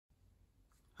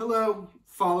Hello,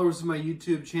 followers of my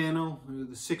YouTube channel,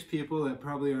 the 6 people that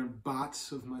probably aren't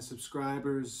bots of my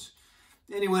subscribers,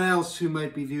 anyone else who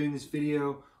might be viewing this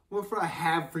video. What I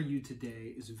have for you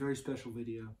today is a very special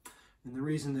video. And the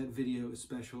reason that video is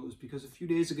special is because a few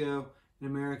days ago in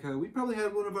America, we probably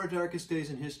had one of our darkest days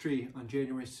in history on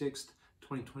January 6th,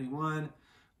 2021,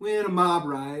 when a mob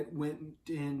riot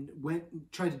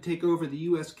tried to take over the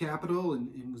U.S. Capitol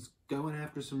and was going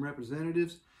after some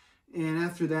representatives. And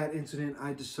after that incident,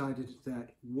 I decided that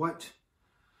what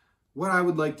I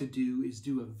would like to do is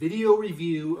do a video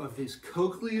review of this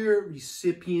Cochlear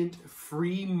Recipient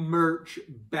free merch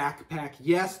backpack.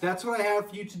 Yes, that's what I have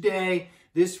for you today.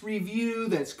 This review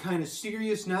that's kind of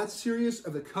serious, not serious,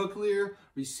 of the Cochlear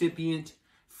Recipient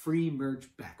free merch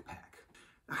backpack.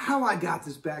 How I got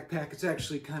this backpack, it's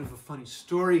actually kind of a funny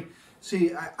story.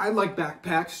 See, I like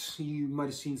backpacks. You might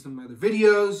have seen some of my other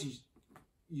videos.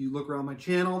 You look around my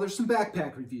channel, there's some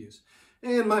backpack reviews.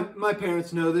 And my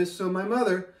parents know this, so my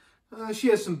mother, she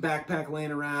has some backpack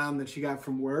laying around that she got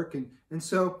from work. And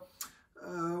so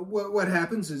what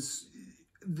happens is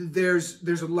there's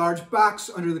a large box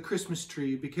under the Christmas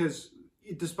tree because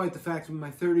despite the fact that in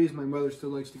my 30s, my mother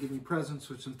still likes to give me presents,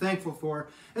 which I'm thankful for.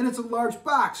 And it's a large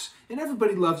box, and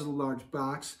everybody loves a large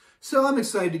box. So I'm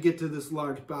excited to get to this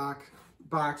large box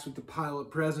with the pile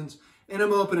of presents. And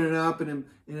I'm opening it up, and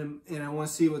I want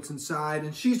to see what's inside.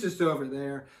 And she's just over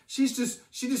there. She just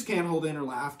can't hold in her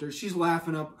laughter. She's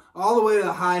laughing up all the way to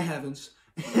the high heavens.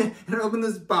 And I open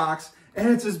this box, and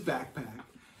it's this backpack.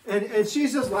 And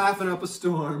she's just laughing up a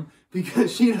storm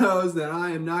because she knows that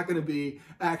I am not going to be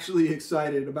actually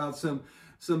excited about some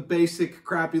basic,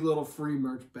 crappy little free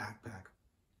merch backpack.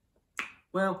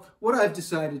 Well, what I've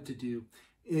decided to do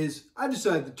is I've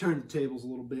decided to turn the tables a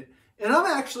little bit. And I'm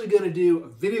actually going to do a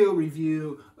video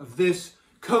review of this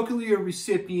Cochlear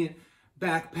Recipient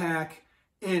backpack.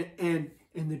 And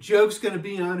the joke's going to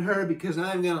be on her because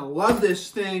I'm going to love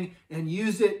this thing and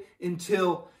use it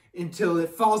until it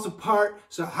falls apart.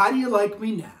 So how do you like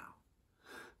me now?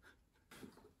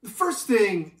 The first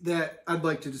thing that I'd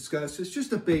like to discuss is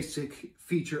just a basic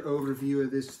feature overview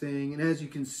of this thing. And as you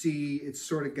can see, it's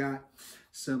sort of got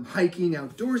some hiking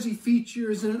outdoorsy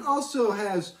features, and it also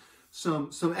has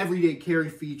some everyday carry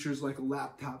features like a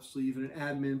laptop sleeve and an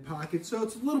admin pocket. So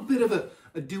it's a little bit of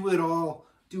a do-it-all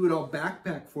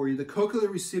backpack for you. The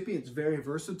Cochlear Recipient is very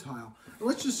versatile. And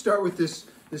let's just start with this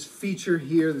feature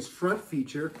here, this front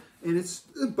feature, and it's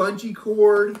a bungee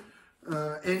cord.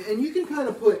 And you can kind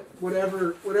of put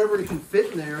whatever it can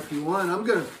fit in there if you want. I'm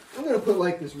gonna put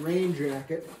like this rain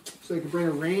jacket, so I can bring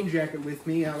a rain jacket with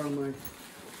me out on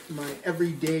my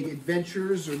everyday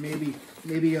adventures, or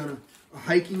maybe on a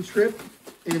hiking trip.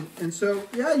 And so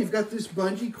yeah, you've got this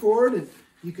bungee cord, and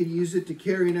you could use it to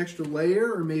carry an extra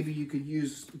layer, or maybe you could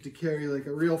use it to carry like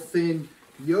a real thin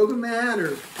yoga mat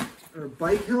or a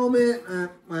bike helmet.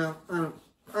 Well, I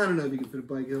don't know if you can fit a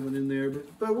bike helmet in there,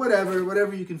 but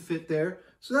whatever you can fit there.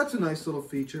 So that's a nice little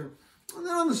feature. And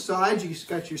then on the sides, you just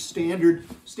got your standard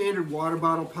water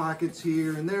bottle pockets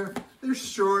here, and they're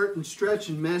short and stretch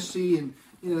and messy, and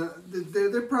you know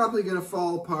they're probably going to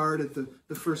fall apart at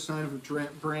the first sign of a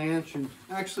branch. And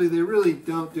actually, they really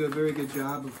don't do a very good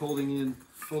job of holding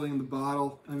the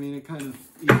bottle. I mean, it kind of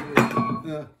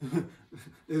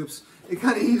easily, it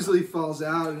kind of easily falls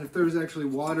out, and if there was actually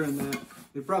water in that,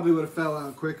 it probably would have fell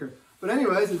out quicker. But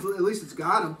anyways, at least it's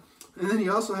got them. And then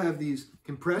you also have these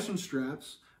compression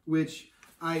straps, which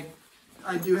I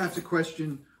do have to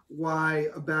question why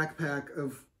a backpack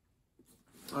of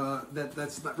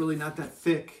that's really not that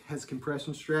thick has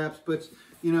compression straps. But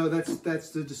you know, that's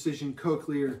the decision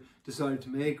Cochlear decided to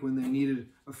make when they needed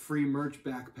a free merch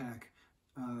backpack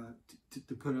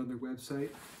to put on their website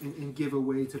and give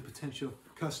away to potential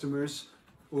customers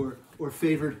or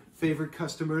favored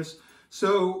customers.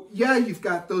 So yeah, you've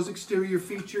got those exterior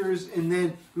features, and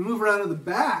then we move around to the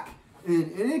back,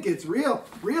 and it gets real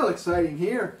exciting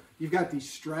here. You've got these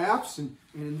straps, and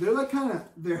they're like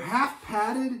they're half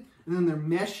padded, and then they're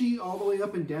meshy all the way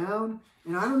up and down.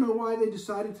 And I don't know why they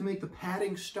decided to make the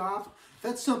padding stop.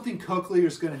 That's something Cochlear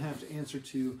is going to have to answer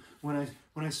to when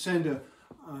I send a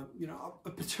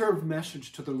perturbed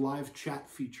message to the live chat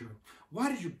feature.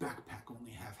 Why does your backpack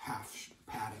only have half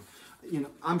padding? You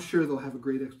know, I'm sure they'll have a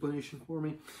great explanation for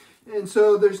me. And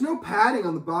so there's no padding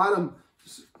on the bottom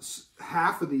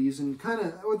half of these, and kind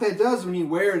of what that does when you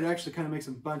wear it, it actually kind of makes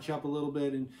them bunch up a little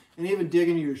bit and even dig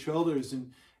into your shoulders,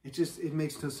 and it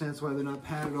makes no sense why they're not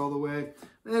padded all the way.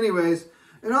 Anyways,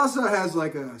 it also has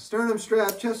like a sternum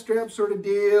strap, chest strap sort of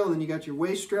deal, and you got your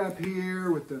waist strap here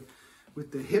with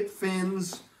the hip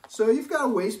fins. So you've got a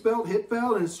waist belt, hip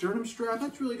belt, and a sternum strap.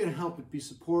 That's really going to help it be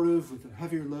supportive with a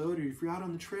heavier load, or if you're out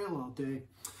on the trail all day.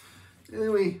 And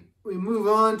then we move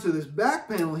on to this back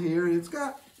panel here, and it's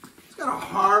got a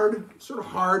hard, sort of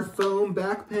hard foam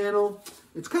back panel.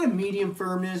 It's kind of medium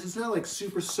firmness. It's not like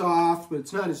super soft, but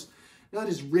it's not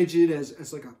as rigid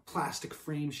as like a plastic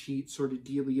frame sheet sort of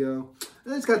dealio.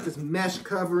 And it's got this mesh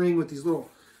covering with these little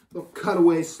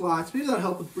cutaway slots. Maybe that'll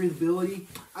help with breathability.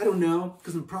 I don't know,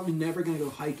 because I'm probably never going to go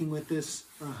hiking with this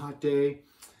on a hot day,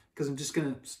 because I'm just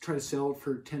going to try to sell it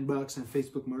for 10 bucks on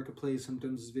Facebook Marketplace. I'm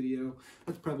done with this video.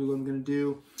 That's probably what I'm going to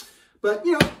do. But,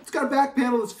 you know, it's got a back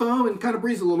panel that's foam and kind of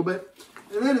breathes a little bit.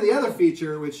 And then the other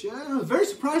feature, which is a very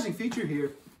surprising feature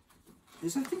here,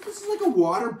 is I think this is like a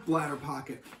water bladder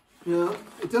pocket. You know,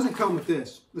 it doesn't come with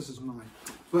this. This is mine.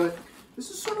 But this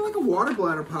is sort of like a water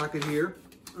bladder pocket here.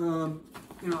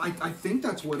 You know, I think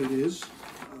that's what it is.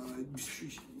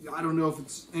 I don't know if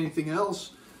it's anything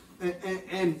else.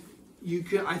 And you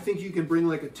can, I think you can bring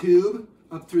like a tube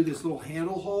up through this little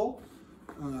handle hole.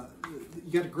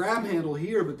 You got a grab handle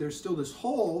here, but there's still this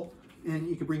hole, and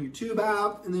you can bring your tube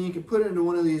out, and then you can put it into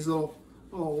one of these little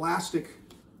elastic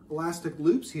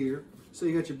loops here. So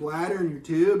you got your bladder and your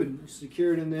tube, and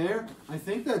secure it in there. I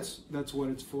think that's what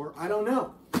it's for. I don't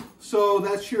know. So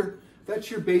that's your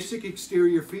basic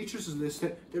exterior features of this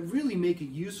that really make it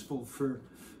useful for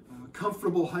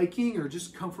comfortable hiking or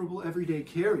just comfortable everyday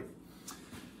carry.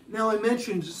 Now, I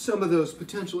mentioned some of those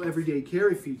potential everyday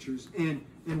carry features, and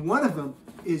one of them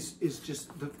is just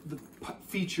the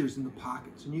features in the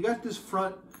pockets. And you got this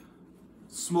front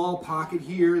small pocket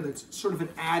here that's sort of an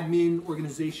admin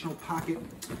organizational pocket,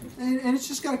 and it's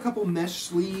just got a couple mesh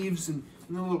sleeves and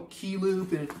a little key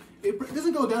loop, and it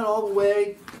doesn't go down all the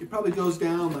way. It probably goes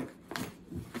down like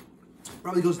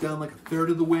a third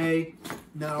of the way,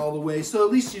 not all the way. So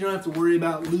at least you don't have to worry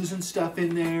about losing stuff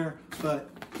in there, but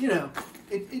you know,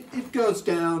 it goes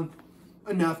down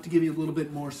enough to give you a little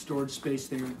bit more storage space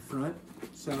there in the front.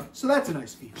 So that's a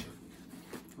nice feature,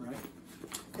 right?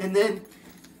 And then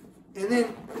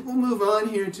we'll move on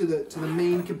here to the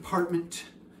main compartment,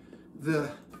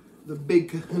 the big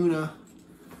kahuna,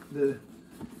 the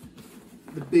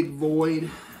big void,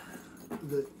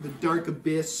 the dark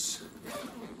abyss,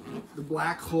 the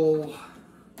black hole,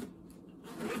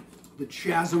 the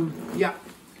chasm. Yeah,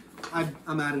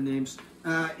 I'm out of names.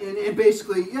 And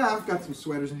basically, yeah, I've got some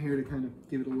sweaters in here to kind of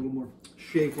give it a little more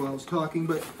shape while I was talking.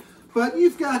 But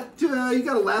you've got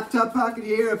a laptop pocket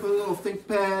here. I put a little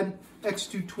ThinkPad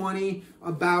X220,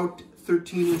 about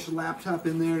 13-inch laptop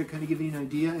in there to kind of give you an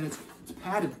idea. And it's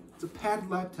padded. It's a padded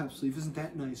laptop sleeve. Isn't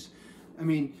that nice? I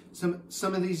mean, some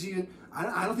of these,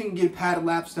 I don't think you can get a padded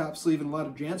laptop sleeve in a lot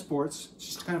of JanSports. It's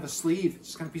just kind of a sleeve. It's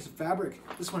just kind of a piece of fabric.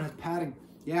 This one has padding.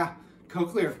 Yeah,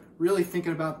 Cochlear, really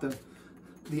thinking about the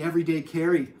everyday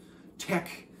carry,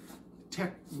 tech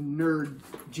nerd,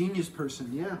 genius person.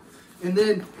 Yeah, and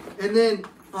then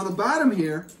on the bottom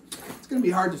here, it's going to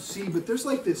be hard to see, but there's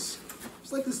like this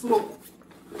little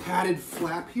padded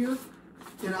flap here.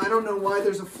 And I don't know why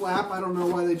there's a flap. I don't know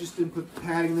why they just didn't put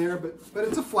padding there, but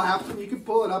it's a flap, and you can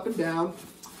pull it up and down.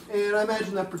 And I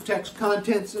imagine that protects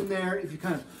contents in there. If you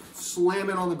kind of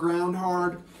slam it on the ground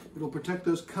hard, it'll protect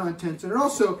those contents. And it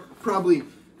also probably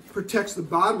protects the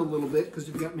bottom a little bit, because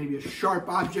you've got maybe a sharp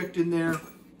object in there.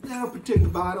 That'll protect the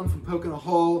bottom from poking a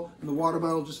hole. And the water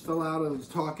bottle just fell out as I was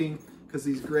talking, because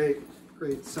these great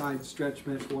side stretch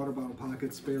mesh water bottle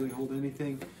pockets barely hold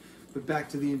anything. But back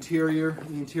to the interior.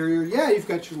 Yeah, you've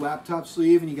got your laptop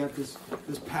sleeve, and you got this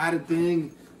padded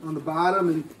thing on the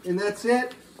bottom, and that's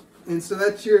it. And so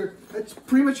that's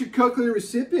pretty much your Cochlear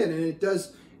Recipient, and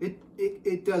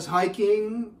it does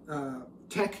hiking,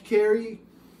 tech carry,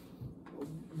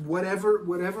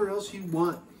 whatever else you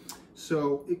want.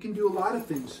 So it can do a lot of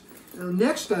things. Now,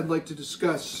 next, I'd like to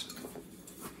discuss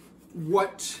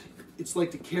what it's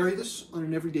like to carry this on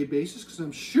an everyday basis, because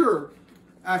I'm sure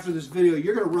after this video,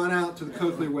 you're going to run out to the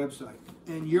Cochlear website,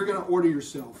 and you're going to order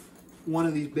yourself one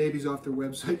of these babies off their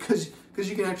website, because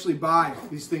you can actually buy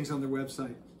these things on their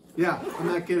website. Yeah, I'm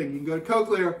not kidding. You can go to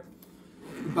Cochlear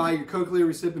and buy your Cochlear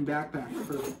Recipient backpack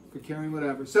for carrying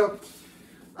whatever. So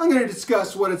I'm going to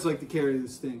discuss what it's like to carry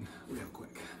this thing real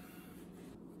quick.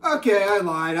 Okay, I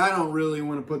lied. I don't really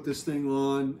want to put this thing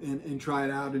on and try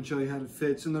it out and show you how it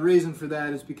fits. And the reason for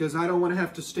that is because I don't want to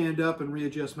have to stand up and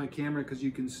readjust my camera, because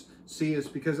you can see us,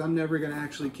 because I'm never going to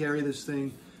actually carry this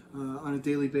thing on a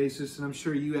daily basis, and I'm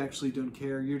sure you actually don't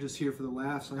care. You're just here for the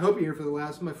laughs. I hope you're here for the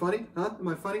laughs. Am I funny? Huh? Am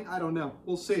I funny? I don't know.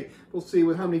 We'll see. We'll see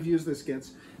with how many views this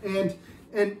gets.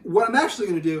 And what I'm actually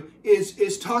going to do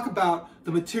is talk about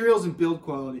the materials and build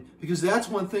quality, because that's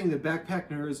one thing that backpack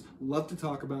nerds love to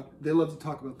talk about. They love to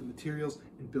talk about the materials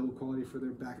and build quality for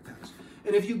their backpacks.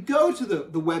 And if you go to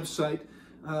the website,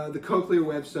 the Cochlear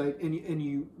website, and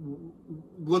you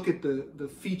look at the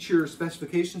feature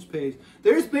specifications page,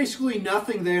 there's basically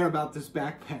nothing there about this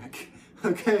backpack.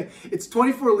 Okay, it's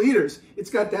 24 liters. It's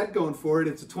got that going for it.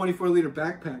 It's a 24-liter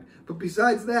backpack. But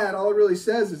besides that, all it really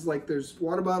says is like there's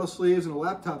water bottle sleeves and a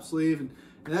laptop sleeve, and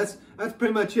that's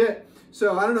pretty much it.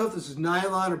 So I don't know if this is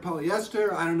nylon or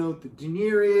polyester. I don't know what the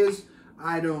denier is.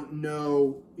 I don't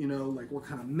know, like what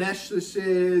kind of mesh this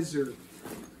is or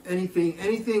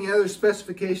anything other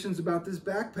specifications about this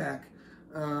backpack.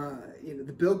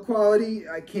 The build quality,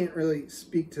 I can't really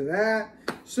speak to that.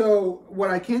 So what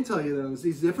I can tell you though is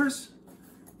these zippers.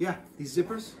 Yeah, these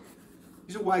zippers,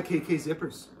 these are YKK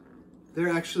zippers. They're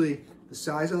actually, the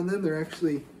size on them, they're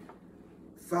actually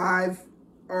 5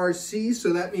 RC,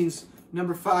 so that means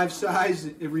number 5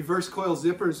 size, reverse coil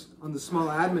zippers on the small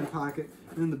admin pocket,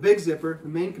 and then the big zipper, the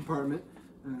main compartment,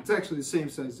 it's actually the same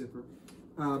size zipper,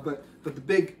 but the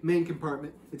big main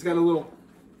compartment, it's got a little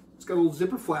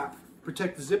zipper flap,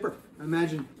 protect the zipper. I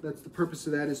imagine that's the purpose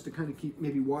of that, is to kind of keep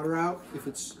maybe water out if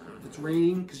it's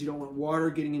raining, because you don't want water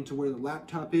getting into where the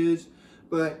laptop is.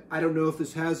 But I don't know if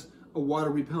this has a water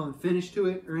repellent finish to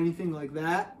it or anything like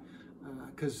that,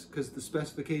 because the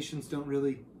specifications don't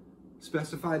really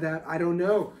specify that. I don't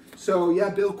know. So yeah,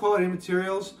 build quality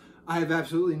materials, I have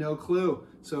absolutely no clue.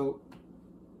 So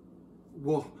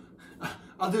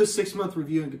I'll do a 6-month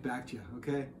review and get back to you,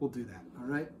 okay? We'll do that, all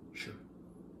right? Sure.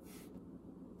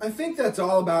 I think that's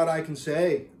all I can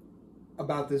say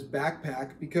about this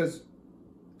backpack, because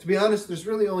to be honest, there's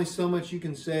really only so much you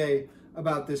can say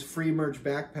about this free merge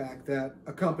backpack that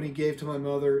a company gave to my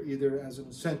mother, either as an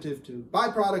incentive to buy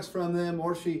products from them,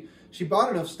 or she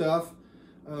bought enough stuff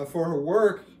for her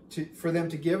work for them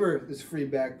to give her this free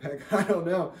backpack. I don't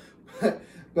know,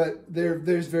 but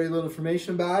there's very little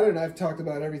information about it, and I've talked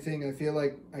about everything I feel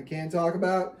like I can talk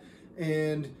about.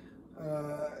 And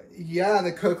yeah,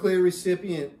 the Cochlear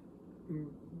Recipient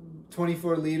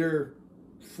 24-liter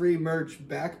free merch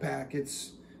backpack.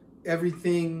 It's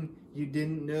everything you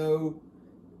didn't know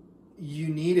you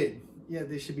needed. Yeah,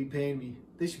 they should be paying me.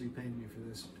 They should be paying me for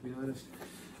this, to be honest.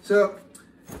 So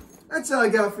that's all I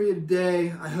got for you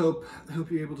today. I hope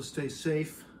you're able to stay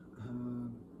safe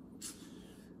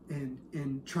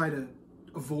and try to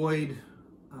avoid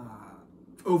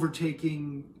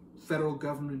overtaking federal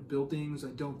government buildings. I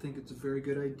don't think it's a very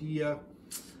good idea.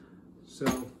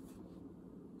 So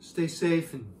stay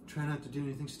safe and try not to do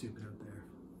anything stupid out there.